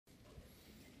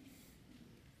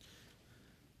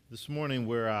This morning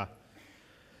we're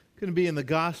going to be in the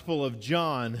Gospel of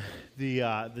John, the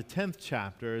 10th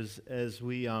chapter, as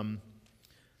we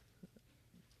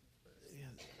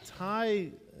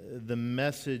tie the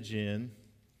message in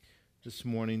this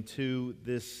morning to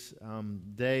this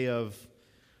day of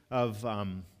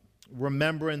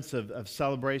remembrance, of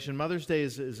celebration. Mother's Day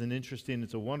is an interesting,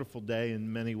 it's a wonderful day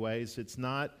in many ways. It's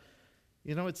not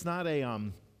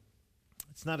a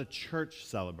church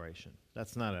celebration.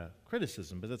 That's not a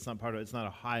criticism, but that's not part of it. It's not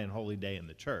a high and holy day in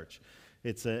the church.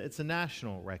 It's a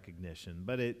national recognition,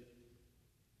 but it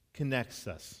connects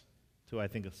us to, I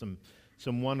think, of some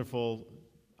wonderful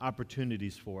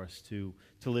opportunities for us to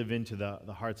live into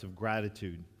the hearts of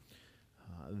gratitude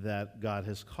that God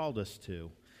has called us to.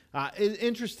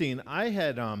 Interesting, I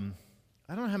don't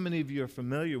know how many of you are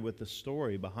familiar with the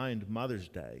story behind Mother's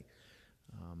Day.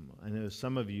 I know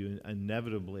some of you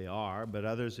inevitably are, but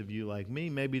others of you like me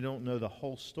maybe don't know the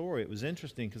whole story. It was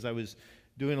interesting because I was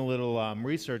doing a little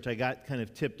research. I got kind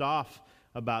of tipped off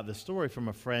about the story from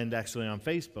a friend actually on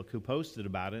Facebook who posted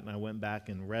about it, and I went back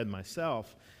and read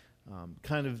myself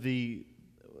kind of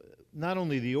not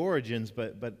only the origins,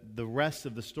 but the rest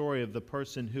of the story of the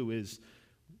person who is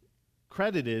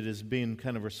credited as being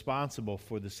kind of responsible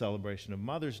for the celebration of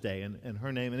Mother's Day. And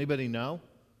her name, anybody know?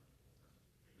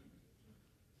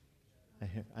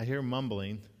 I hear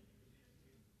mumbling.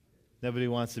 Nobody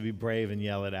wants to be brave and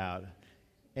yell it out.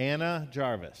 Anna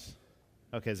Jarvis.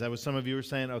 Okay, is that what some of you were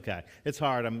saying? Okay, it's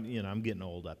hard. I'm getting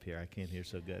old up here. I can't hear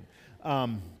so good.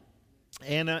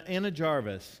 Anna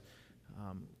Jarvis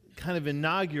kind of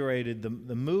inaugurated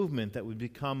the movement that would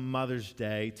become Mother's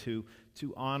Day to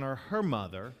honor her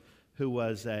mother, who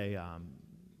was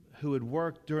who had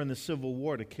worked during the Civil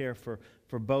War to care for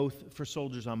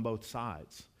soldiers on both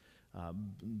sides.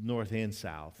 North and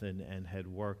South, and had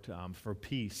worked for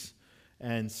peace.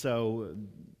 And so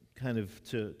kind of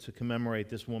to commemorate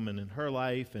this woman in her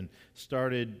life, and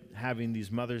started having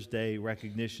these Mother's Day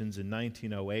recognitions in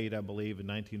 1908, I believe. In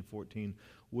 1914,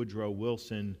 Woodrow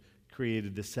Wilson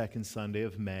created the second Sunday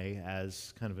of May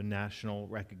as kind of a national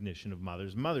recognition of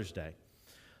Mother's Day.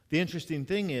 The interesting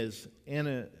thing is,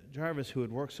 Anna Jarvis, who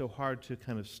had worked so hard to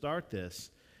kind of start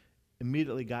this,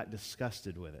 immediately got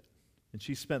disgusted with it. And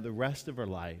she spent the rest of her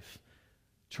life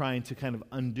trying to kind of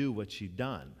undo what she'd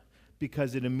done,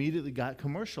 because it immediately got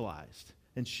commercialized.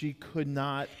 And she could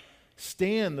not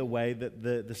stand the way that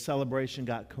the celebration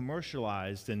got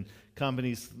commercialized. And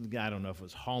companies, I don't know if it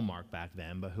was Hallmark back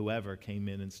then, but whoever came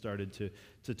in and started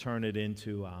to turn it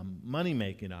into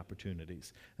money-making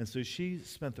opportunities. And so she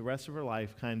spent the rest of her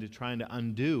life kind of trying to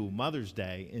undo Mother's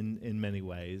Day in many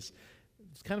ways.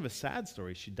 It's kind of a sad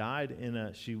story. She died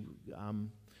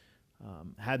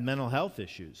had mental health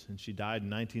issues, and she died in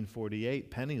 1948,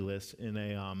 penniless, in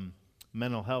a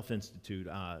mental health institute,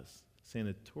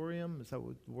 sanatorium. Is that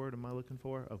what word am I looking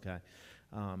for? Okay,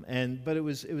 but it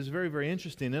was very, very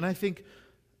interesting, and I think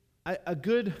a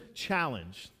good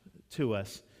challenge to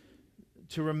us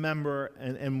to remember,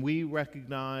 and we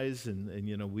recognize,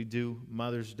 and we do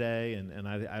Mother's Day, and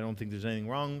I don't think there's anything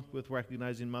wrong with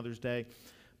recognizing Mother's Day,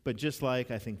 but just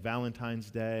like I think Valentine's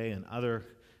Day and other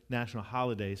national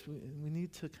holidays, we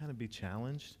need to kind of be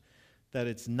challenged that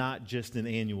it's not just an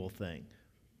annual thing.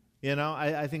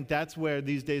 I think that's where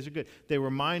these days are good. They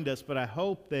remind us, but I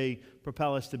hope they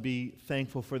propel us to be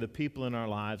thankful for the people in our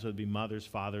lives, whether it be mothers,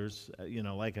 fathers,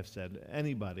 like I've said,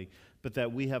 anybody, but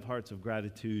that we have hearts of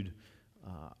gratitude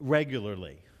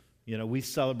regularly. We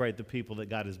celebrate the people that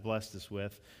God has blessed us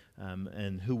with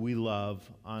and who we love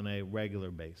on a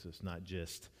regular basis, not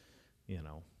just,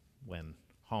 when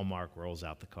Hallmark rolls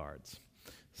out the cards.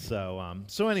 So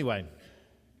anyway,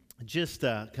 just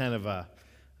kind of a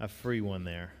free one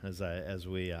there as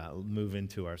we move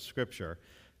into our scripture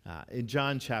in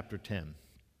John chapter 10.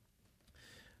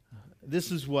 This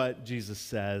is what Jesus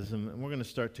says, and we're going to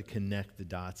start to connect the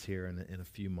dots here in a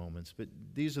few moments. But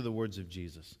these are the words of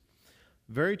Jesus.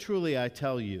 Very truly I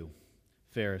tell you,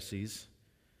 Pharisees,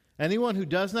 anyone who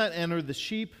does not enter the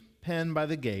sheep pen by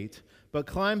the gate, but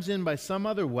climbs in by some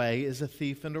other way, is a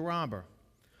thief and a robber.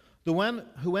 The one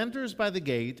who enters by the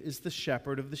gate is the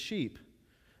shepherd of the sheep.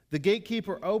 The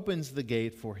gatekeeper opens the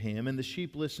gate for him, and the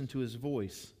sheep listen to his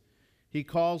voice. He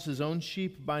calls his own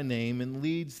sheep by name and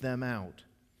leads them out.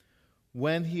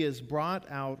 When he has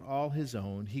brought out all his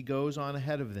own, he goes on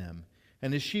ahead of them,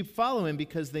 and his sheep follow him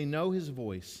because they know his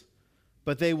voice.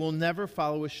 But they will never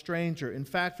follow a stranger. In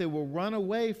fact, they will run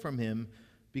away from him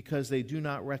because they do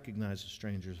not recognize a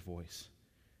stranger's voice.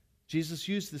 Jesus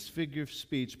used this figure of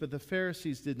speech, but the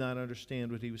Pharisees did not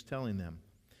understand what he was telling them.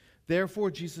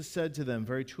 Therefore, Jesus said to them,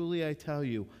 very truly I tell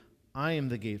you, I am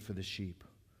the gate for the sheep.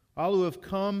 All who have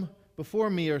come before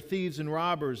me are thieves and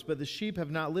robbers, but the sheep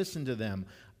have not listened to them.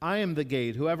 I am the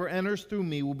gate. Whoever enters through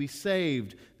me will be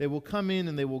saved. They will come in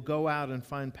and they will go out and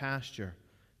find pasture.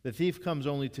 The thief comes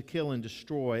only to kill and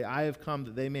destroy. I have come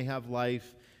that they may have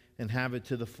life and have it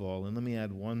to the full. And let me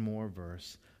add one more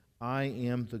verse. I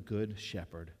am the good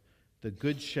shepherd. The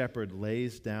good shepherd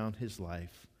lays down his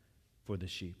life for the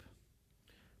sheep.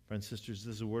 Friends and sisters,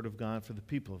 this is a word of God for the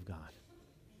people of God.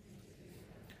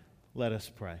 Let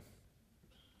us pray.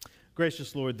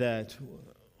 Gracious Lord, that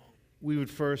we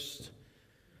would first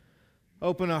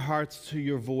open our hearts to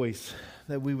your voice,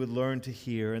 that we would learn to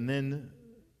hear, and then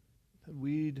that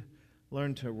we'd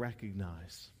learn to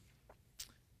recognize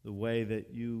the way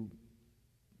that you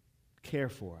care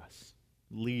for us,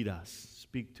 lead us,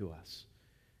 speak to us,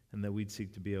 and that we'd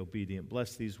seek to be obedient.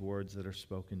 Bless these words that are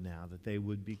spoken now, that they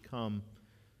would become,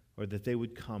 or that they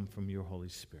would come from your Holy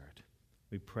Spirit.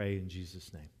 We pray in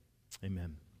Jesus' name.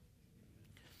 Amen.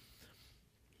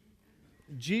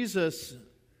 Jesus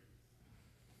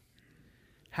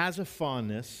has a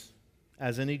fondness,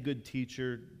 as any good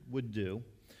teacher would do,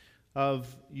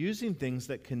 of using things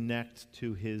that connect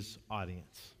to his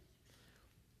audience,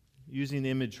 using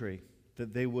imagery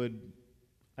that they would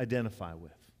identify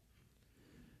with.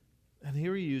 And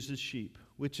here he uses sheep,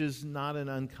 which is not an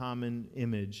uncommon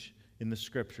image in the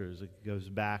Scriptures. It goes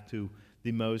back to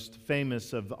the most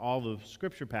famous of all the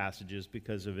Scripture passages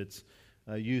because of its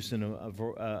use in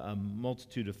a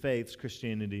multitude of faiths,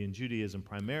 Christianity and Judaism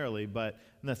primarily, and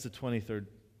that's the 23rd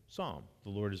Psalm, the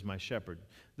Lord is my shepherd.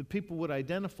 The people would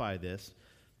identify this,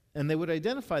 and they would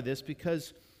identify this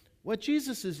because what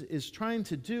Jesus is trying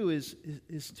to do is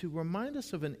to remind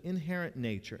us of an inherent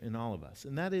nature in all of us,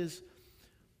 and that is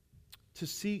to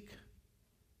seek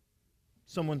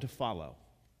someone to follow.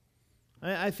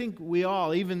 I think we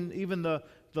all, even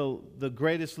the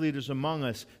greatest leaders among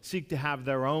us, seek to have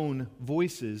their own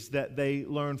voices that they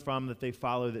learn from, that they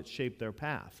follow, that shape their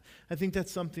path. I think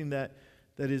that's something that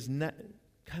is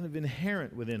kind of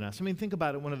inherent within us. I mean, think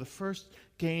about it. One of the first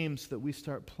games that we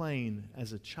start playing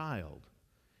as a child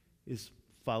is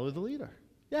follow the leader.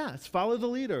 Yeah, it's follow the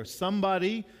leader.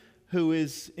 Somebody who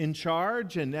is in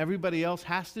charge, and everybody else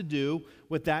has to do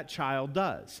what that child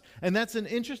does. And that's an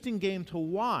interesting game to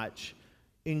watch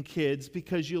in kids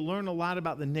because you learn a lot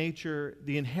about the nature,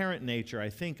 the inherent nature, I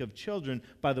think, of children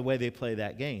by the way they play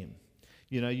that game.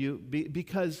 You know,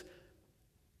 because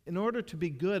in order to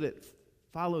be good at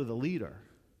follow the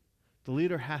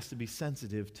leader has to be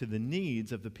sensitive to the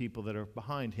needs of the people that are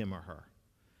behind him or her.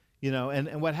 You know,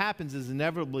 and what happens is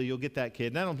inevitably you'll get that kid,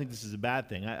 and I don't think this is a bad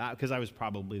thing, because I was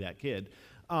probably that kid,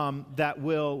 that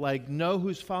will know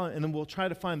who's following, and then we'll try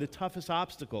to find the toughest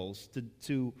obstacles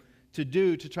to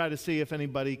do to try to see if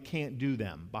anybody can't do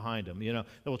them behind them. You know,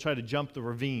 they will try to jump the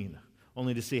ravine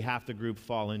only to see half the group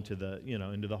fall into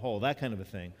the hole, that kind of a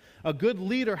thing. A good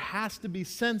leader has to be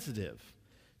sensitive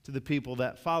to the people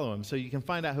that follow him. So you can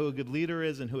find out who a good leader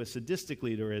is and who a sadistic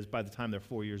leader is by the time they're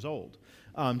 4 years old,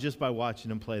 just by watching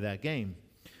them play that game.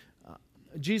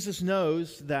 Jesus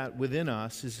knows that within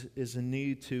us is a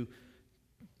need to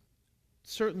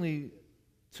certainly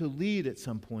to lead at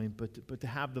some point, but to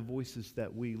have the voices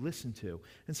that we listen to.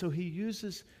 And so he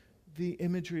uses the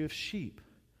imagery of sheep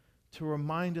to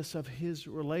remind us of his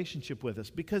relationship with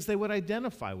us, because they would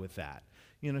identify with that.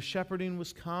 You know, shepherding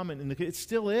was common, and it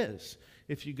still is.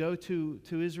 If you go to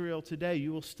Israel today,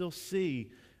 you will still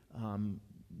see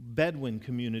Bedouin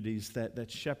communities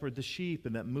that shepherd the sheep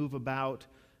and that move about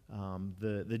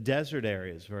the desert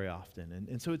areas very often.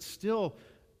 And so it's still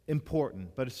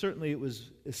important, but certainly it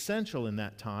was essential in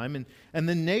that time. And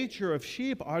the nature of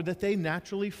sheep are that they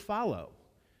naturally follow.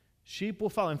 Sheep will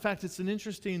follow. In fact, it's an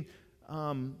interesting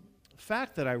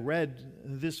fact that I read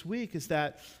this week is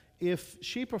that if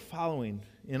sheep are following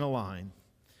in a line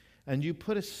and you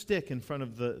put a stick in front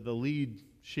of the lead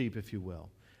sheep, if you will,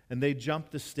 and they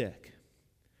jump the stick,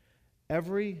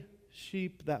 every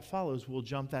sheep that follows will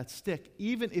jump that stick,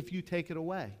 even if you take it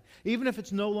away. Even if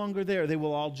it's no longer there, they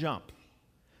will all jump.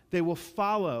 They will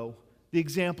follow the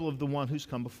example of the one who's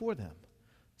come before them.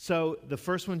 So the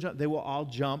first one, they will all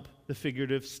jump the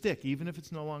figurative stick, even if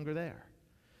it's no longer there.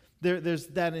 There's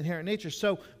that inherent nature.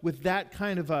 So with that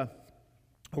kind of a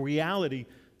reality,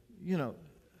 you know,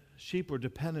 sheep are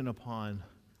dependent upon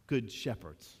good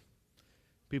shepherds,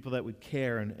 people that would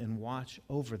care and watch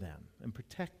over them and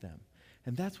protect them.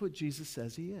 And that's what Jesus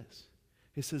says he is.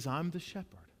 He says, I'm the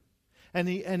shepherd. And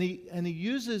he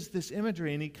uses this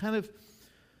imagery, and he kind of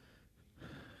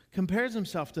compares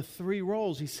himself to three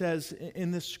roles. He says, in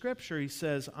this scripture, he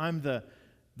says, I'm the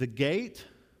gate,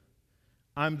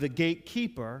 I'm the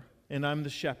gatekeeper, and I'm the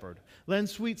shepherd. Len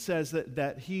Sweet says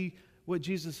that what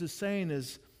Jesus is saying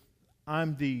is,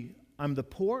 I'm the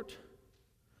port,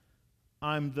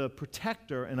 I'm the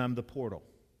protector, and I'm the portal.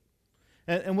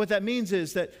 And what that means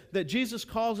is that Jesus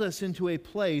calls us into a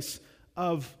place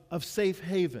of safe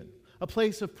haven, a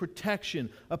place of protection,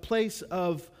 a place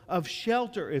of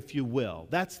shelter, if you will.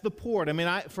 That's the port. I mean,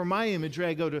 for my imagery,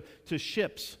 I go to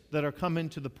ships that are come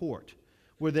into the port,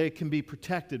 where they can be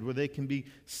protected, where they can be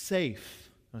safe.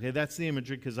 Okay, that's the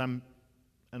imagery, because I don't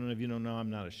know if you don't know, I'm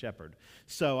not a shepherd.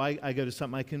 So I go to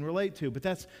something I can relate to. But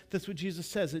that's what Jesus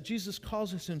says, that Jesus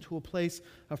calls us into a place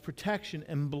of protection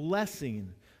and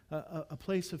blessing, a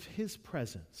place of His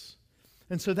presence.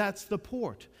 And so that's the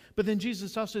port. But then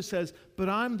Jesus also says, but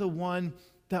I'm the one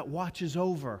that watches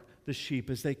over the sheep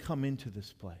as they come into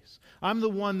this place. I'm the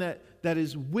one that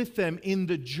is with them in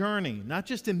the journey, not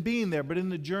just in being there, but in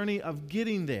the journey of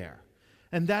getting there.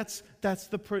 And that's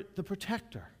the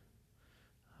protector.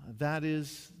 That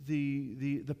is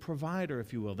the provider,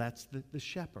 if you will. That's the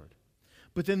shepherd.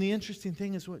 But then the interesting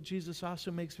thing is what Jesus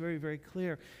also makes very, very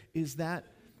clear is that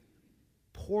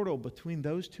portal between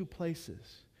those two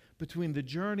places, between the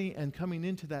journey and coming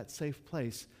into that safe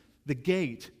place, the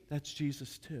gate, that's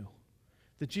Jesus too.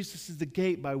 That Jesus is the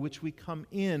gate by which we come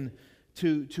in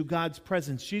to God's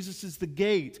presence. Jesus is the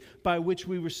gate by which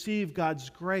we receive God's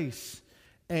grace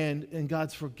and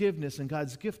God's forgiveness and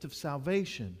God's gift of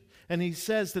salvation. And He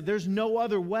says that there's no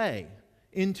other way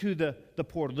into the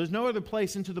portal. There's no other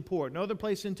place into the port, no other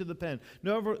place into the pen,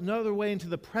 no other way into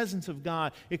the presence of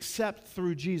God except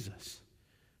through Jesus.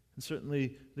 And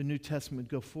certainly the New Testament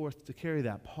would go forth to carry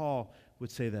that. Paul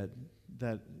would say that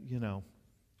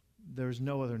there's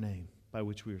no other name by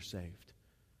which we are saved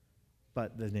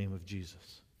but the name of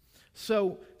Jesus.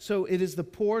 So it is the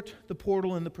port, the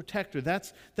portal, and the protector.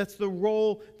 That's the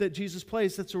role that Jesus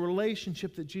plays. That's a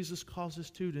relationship that Jesus calls us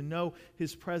to know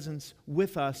His presence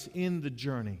with us in the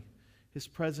journey. His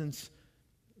presence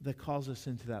that calls us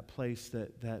into that place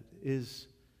that is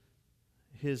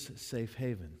His safe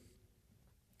haven.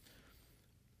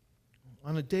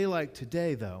 On a day like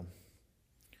today, though,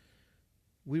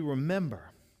 we remember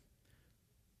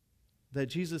that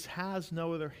Jesus has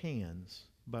no other hands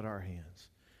but our hands.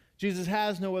 Jesus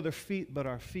has no other feet but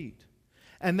our feet.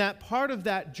 And that part of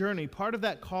that journey, part of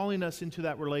that calling us into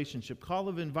that relationship, call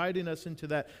of inviting us into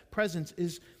that presence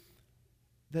is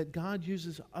that God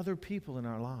uses other people in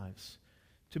our lives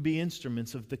to be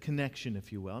instruments of the connection,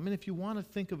 if you will. I mean, if you want to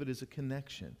think of it as a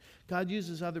connection, God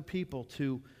uses other people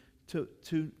to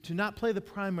not play the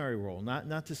primary role,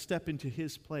 not to step into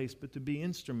His place, but to be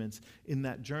instruments in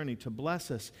that journey, to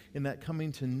bless us in that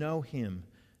coming to know Him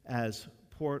as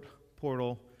port,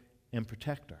 portal, and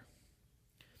protector.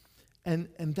 And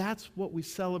that's what we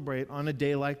celebrate on a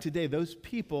day like today, those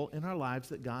people in our lives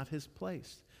that God has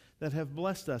placed, that have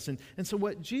blessed us. And so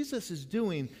what Jesus is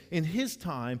doing in His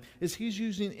time is He's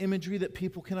using imagery that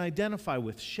people can identify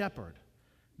with, shepherd.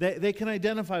 They can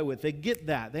identify with, they get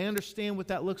that, they understand what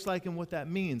that looks like and what that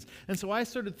means. And so I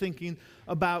started thinking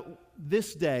about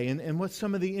this day and what's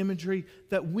some of the imagery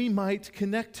that we might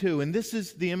connect to. And this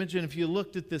is the image, and if you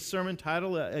looked at this sermon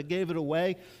title, I gave it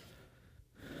away.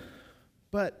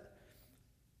 But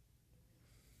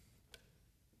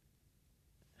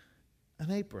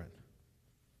an apron.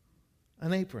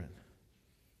 An apron.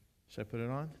 Should I put it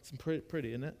on? It's pretty,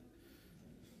 isn't it?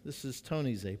 This is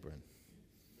Tony's apron.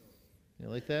 You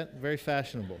like that? Very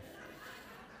fashionable.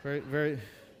 Very, very.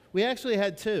 We actually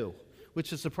had two,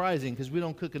 which is surprising because we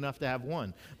don't cook enough to have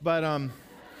one. But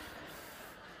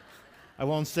I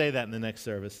won't say that in the next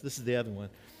service. This is the other one.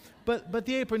 But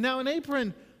the apron. Now, an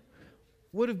apron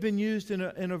would have been used in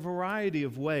a variety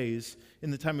of ways in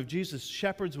the time of Jesus.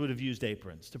 Shepherds would have used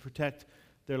aprons to protect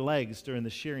their legs during the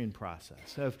shearing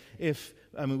process.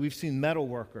 We've seen metal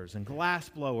workers and glass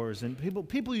blowers, and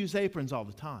people use aprons all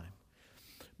the time.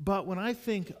 But when I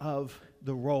think of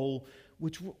the role,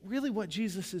 which really what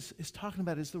Jesus is talking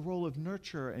about is the role of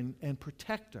nurturer and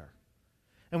protector.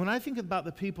 And when I think about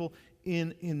the people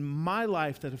in my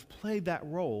life that have played that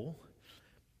role,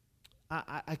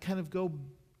 I kind of go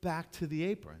back to the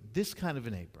apron, this kind of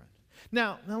an apron.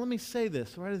 Now let me say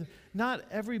this, right? Not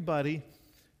everybody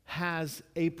has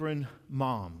apron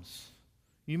moms.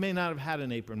 You may not have had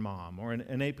an apron mom or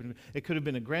an apron. It could have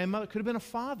been a grandmother, it could have been a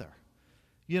father.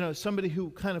 Somebody who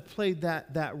kind of played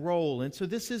that role. And so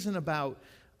this isn't about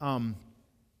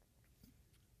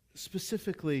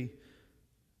specifically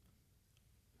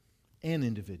an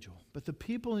individual, but the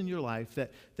people in your life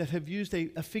that have used a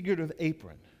figurative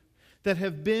apron, that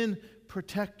have been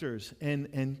protectors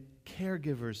and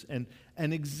caregivers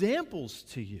and examples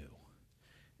to you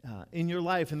in your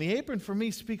life. And the apron for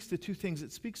me speaks to two things.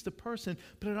 It speaks to person,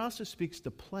 but it also speaks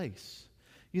to place.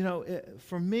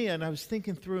 For me, and I was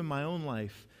thinking through in my own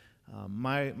life,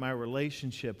 my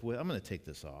relationship with, I'm going to take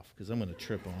this off because I'm going to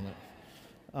trip on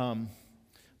it.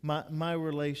 My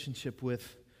relationship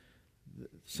with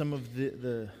some of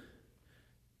the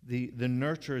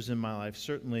nurturers in my life,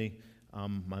 certainly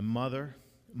my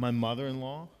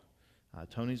mother-in-law,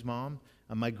 Tony's mom,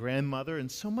 and my grandmother, and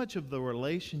so much of the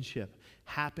relationship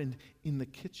happened in the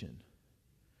kitchen,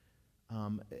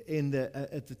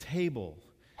 at the table,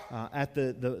 at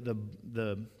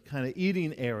the kind of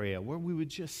eating area where we would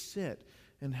just sit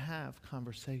and have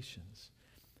conversations,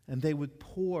 and they would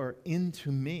pour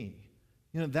into me.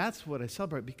 That's what I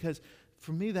celebrate, because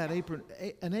for me,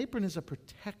 an apron is a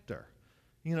protector.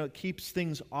 It keeps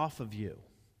things off of you.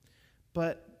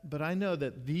 But I know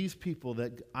that these people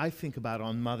that I think about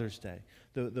on Mother's Day,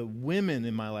 the women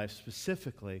in my life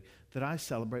specifically that I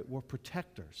celebrate, were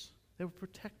protectors. They were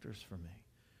protectors for me.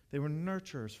 They were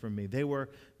nurturers for me. They were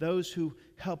those who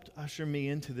helped usher me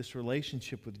into this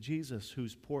relationship with Jesus,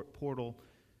 who's portal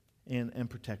and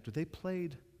protector. They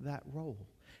played that role.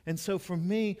 And so for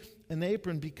me, an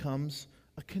apron becomes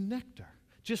a connector,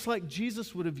 just like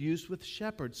Jesus would have used with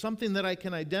shepherds, something that I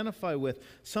can identify with,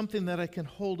 something that I can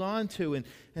hold on to,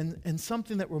 and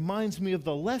something that reminds me of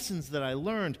the lessons that I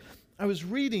learned. I was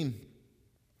reading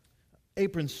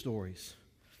apron stories.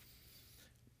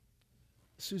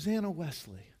 Susanna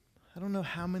Wesley. I don't know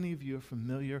how many of you are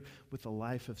familiar with the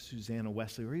life of Susanna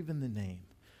Wesley, or even the name.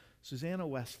 Susanna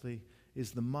Wesley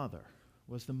was the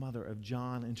mother of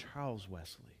John and Charles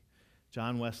Wesley.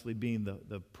 John Wesley being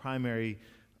the primary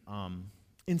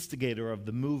instigator of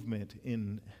the movement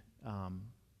in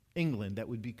England that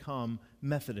would become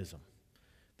Methodism,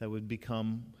 that would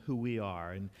become who we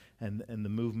are, and the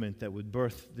movement that would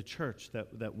birth the church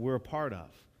that we're a part of.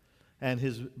 And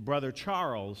his brother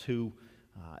Charles, who,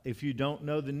 if you don't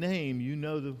know the name, you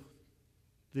know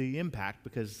the impact,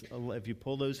 because if you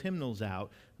pull those hymnals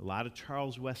out, a lot of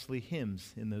Charles Wesley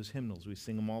hymns in those hymnals. We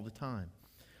sing them all the time.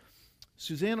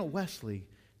 Susanna Wesley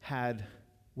had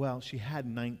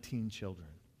 19 children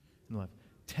in life.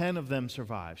 10 of them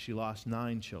survived. She lost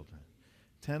 9 children.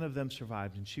 10 of them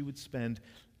survived, and she would spend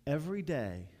every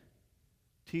day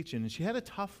teaching. And she had a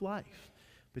tough life,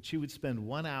 but she would spend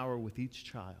 1 hour with each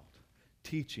child,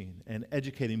 teaching and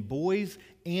educating boys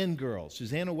and girls.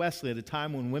 Susanna Wesley, at a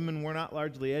time when women were not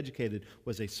largely educated,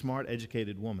 was a smart,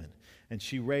 educated woman. And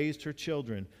she raised her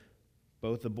children,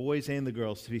 both the boys and the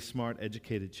girls, to be smart,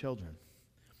 educated children.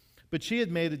 But she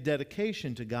had made a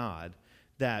dedication to God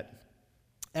that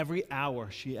every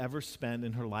hour she ever spent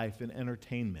in her life in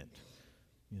entertainment,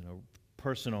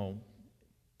 personal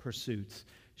pursuits,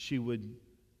 she would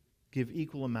give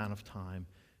equal amount of time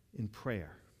in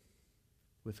prayer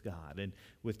with God. And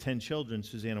with 10 children,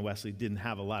 Susanna Wesley didn't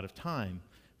have a lot of time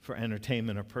for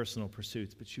entertainment or personal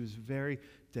pursuits, but she was very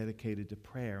dedicated to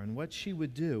prayer. And what she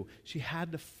would do, she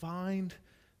had to find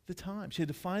the time. She had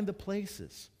to find the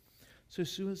places. So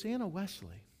Susanna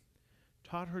Wesley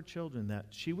taught her children that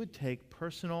she would take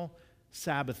personal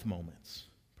Sabbath moments,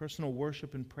 personal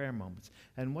worship and prayer moments.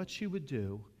 And what she would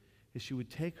do is she would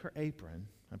take her apron.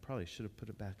 I probably should have put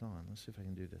it back on. Let's see if I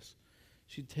can do this.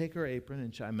 She'd take her apron,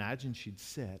 and I imagine she'd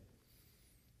sit,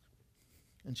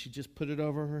 and she'd just put it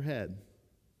over her head.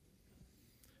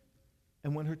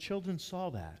 And when her children saw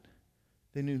that,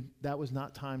 they knew that was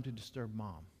not time to disturb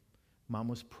Mom. Mom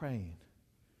was praying.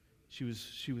 She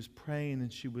was praying,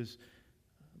 and she was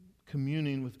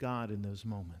communing with God in those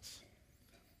moments.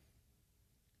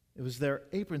 It was their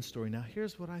apron story. Now,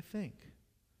 here's what I think.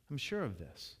 I'm sure of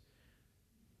this.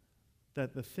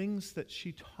 That the things that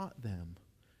she taught them,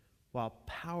 while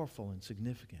powerful and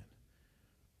significant,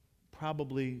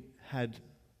 probably had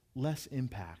less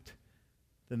impact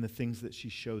than the things that she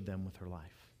showed them with her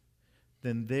life.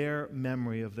 Than their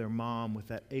memory of their mom with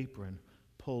that apron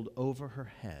pulled over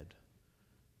her head,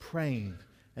 praying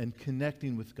and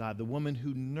connecting with God, the woman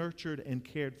who nurtured and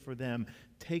cared for them,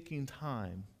 taking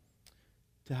time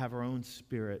to have her own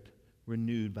spirit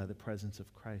renewed by the presence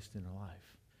of Christ in her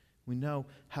life. We know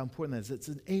how important that is. It's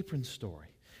an apron story.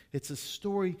 It's a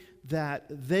story that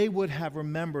they would have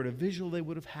remembered, a visual they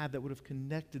would have had that would have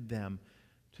connected them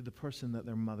to the person that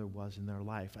their mother was in their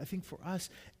life. I think for us,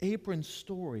 apron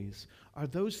stories are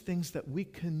those things that we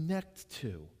connect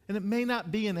to. And it may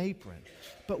not be an apron,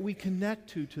 but we connect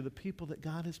to the people that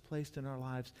God has placed in our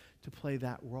lives to play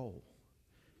that role.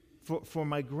 For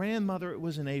my grandmother, it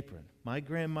was an apron. My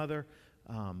grandmother,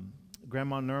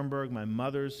 Grandma Nurnberg, my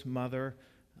mother's mother,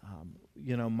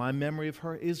 my memory of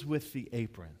her is with the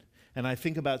apron. And I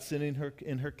think about sitting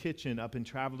in her kitchen up in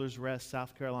Travelers Rest,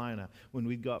 South Carolina, when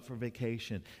we'd go out for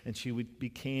vacation, and she would be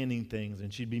canning things,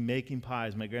 and she'd be making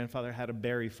pies. My grandfather had a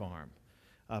berry farm.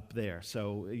 up there.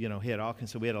 So, he had all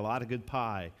kinds. So we had a lot of good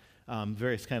pie,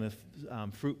 various kind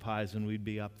of fruit pies when we'd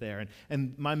be up there.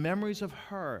 And my memories of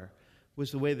her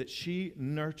was the way that she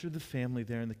nurtured the family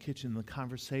there in the kitchen, the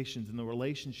conversations and the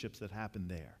relationships that happened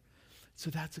there. So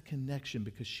that's a connection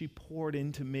because she poured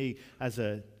into me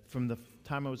from the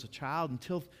time I was a child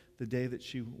until the day that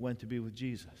she went to be with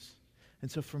Jesus. And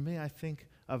so for me, I think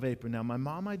of April. Now, my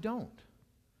mom, I don't.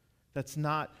 That's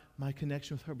not my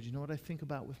connection with her. But you know what I think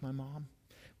about with my mom?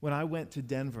 When I went to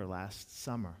Denver last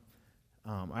summer,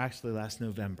 or actually last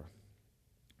November,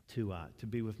 to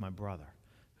be with my brother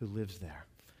who lives there.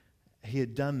 He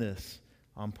had done this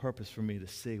on purpose for me to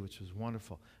see, which was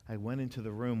wonderful. I went into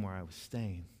the room where I was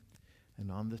staying,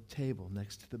 and on the table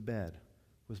next to the bed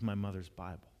was my mother's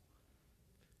Bible.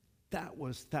 That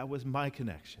was my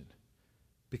connection,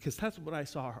 because that's what I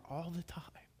saw her all the time,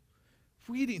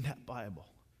 reading that Bible,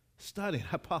 studying.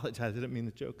 I apologize, I didn't mean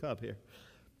to joke up here.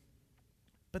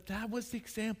 But that was the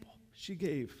example she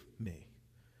gave me,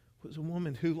 was a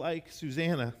woman who, like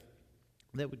Susanna,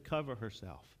 that would cover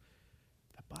herself.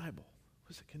 The Bible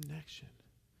was a connection.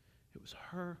 It was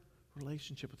her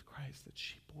relationship with Christ that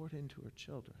she poured into her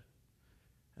children,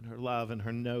 and her love and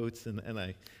her notes. And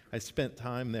I spent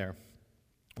time there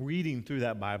reading through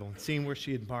that Bible and seeing where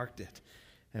she had marked it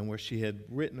and where she had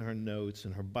written her notes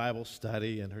and her Bible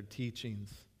study and her teachings.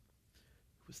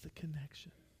 It was the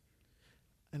connection.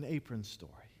 An apron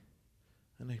story.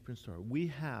 An apron story. We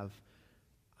have,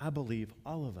 I believe,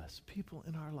 all of us, people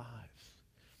in our lives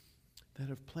that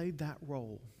have played that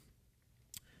role,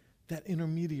 that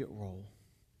intermediate role,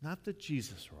 not the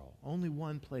Jesus role. Only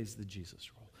one plays the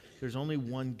Jesus role. There's only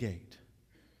one gate.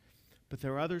 But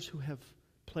there are others who have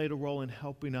played a role in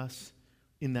helping us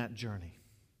in that journey,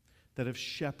 that have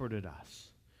shepherded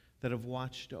us, that have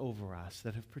watched over us,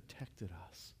 that have protected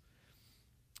us.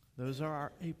 Those are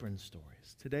our apron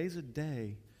stories. Today's a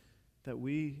day that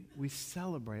we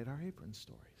celebrate our apron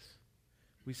stories.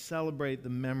 We celebrate the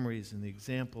memories and the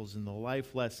examples and the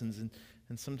life lessons and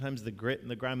sometimes the grit and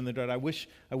the grime and the dirt. I wish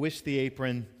the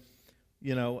apron,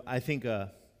 I think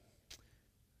the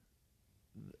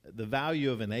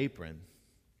value of an apron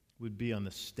would be on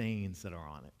the stains that are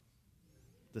on it.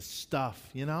 The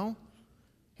stuff,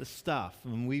 the stuff.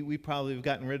 And we probably have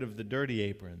gotten rid of the dirty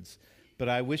aprons, but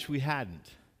I wish we hadn't,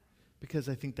 because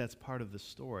I think that's part of the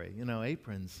story.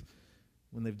 Aprons,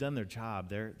 when they've done their job,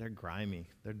 they're grimy,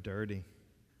 they're dirty.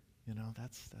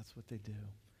 That's what they do.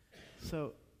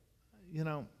 So,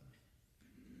 I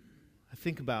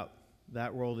think about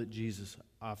that role that Jesus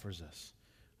offers us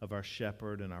of our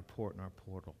shepherd and our port and our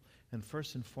portal. And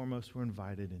first and foremost, we're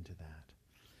invited into that.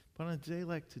 But on a day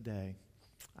like today,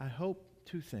 I hope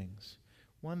two things.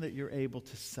 One, that you're able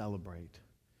to celebrate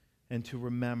and to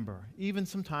remember, even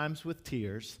sometimes with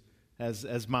tears,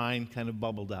 as mine kind of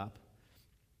bubbled up,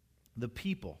 the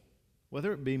people,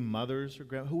 whether it be mothers or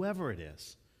whoever it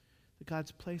is, that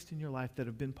God's placed in your life that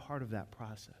have been part of that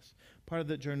process, part of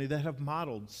that journey, that have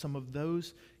modeled some of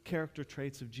those character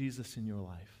traits of Jesus in your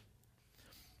life.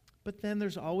 But then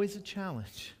there's always a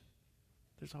challenge.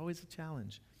 There's always a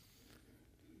challenge.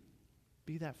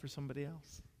 Be that for somebody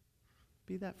else.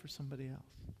 Be that for somebody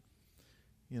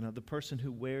else. The person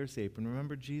who wears the apron.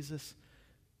 Remember Jesus,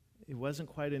 it wasn't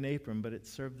quite an apron, but it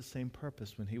served the same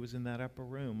purpose when he was in that upper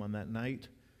room on that night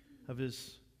of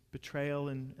his betrayal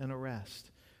and arrest.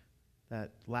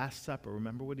 That Last Supper,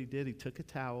 remember what he did? He took a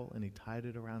towel and he tied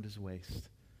it around his waist.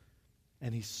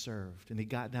 And he served. And he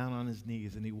got down on his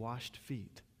knees and he washed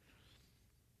feet.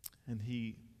 And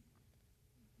he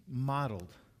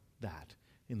modeled that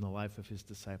in the life of his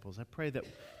disciples. I pray that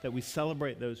we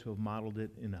celebrate those who have modeled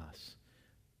it in us,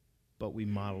 but we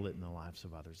model it in the lives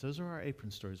of others. Those are our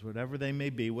apron stories, whatever they may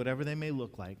be, whatever they may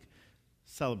look like.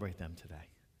 Celebrate them today.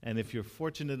 And if you're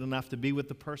fortunate enough to be with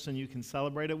the person you can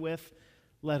celebrate it with,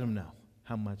 let them know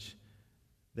how much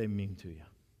they mean to you,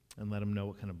 and let them know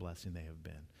what kind of blessing they have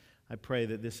been. I pray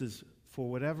that this is, for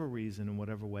whatever reason, in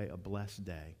whatever way, a blessed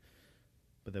day,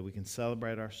 but that we can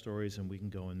celebrate our stories and we can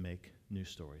go and make new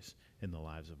stories in the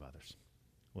lives of others.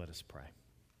 Let us pray.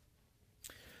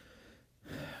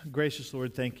 Gracious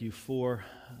Lord, thank you for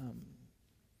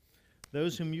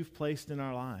those whom you've placed in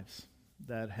our lives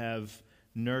that have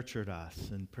nurtured us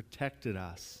and protected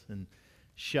us and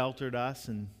sheltered us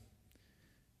and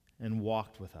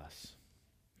walked with us.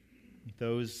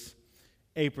 Those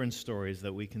apron stories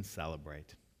that we can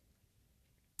celebrate.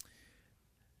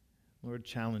 Lord,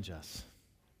 challenge us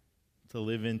to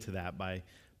live into that by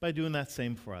doing that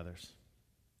same for others.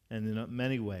 And in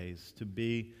many ways, to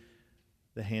be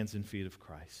the hands and feet of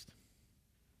Christ.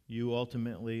 You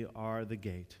ultimately are the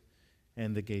gate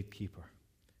and the gatekeeper.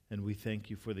 And we thank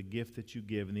you for the gift that you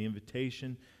give and the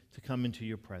invitation to come into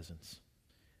your presence.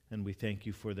 And we thank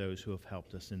you for those who have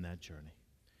helped us in that journey.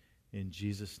 In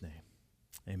Jesus' name,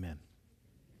 amen.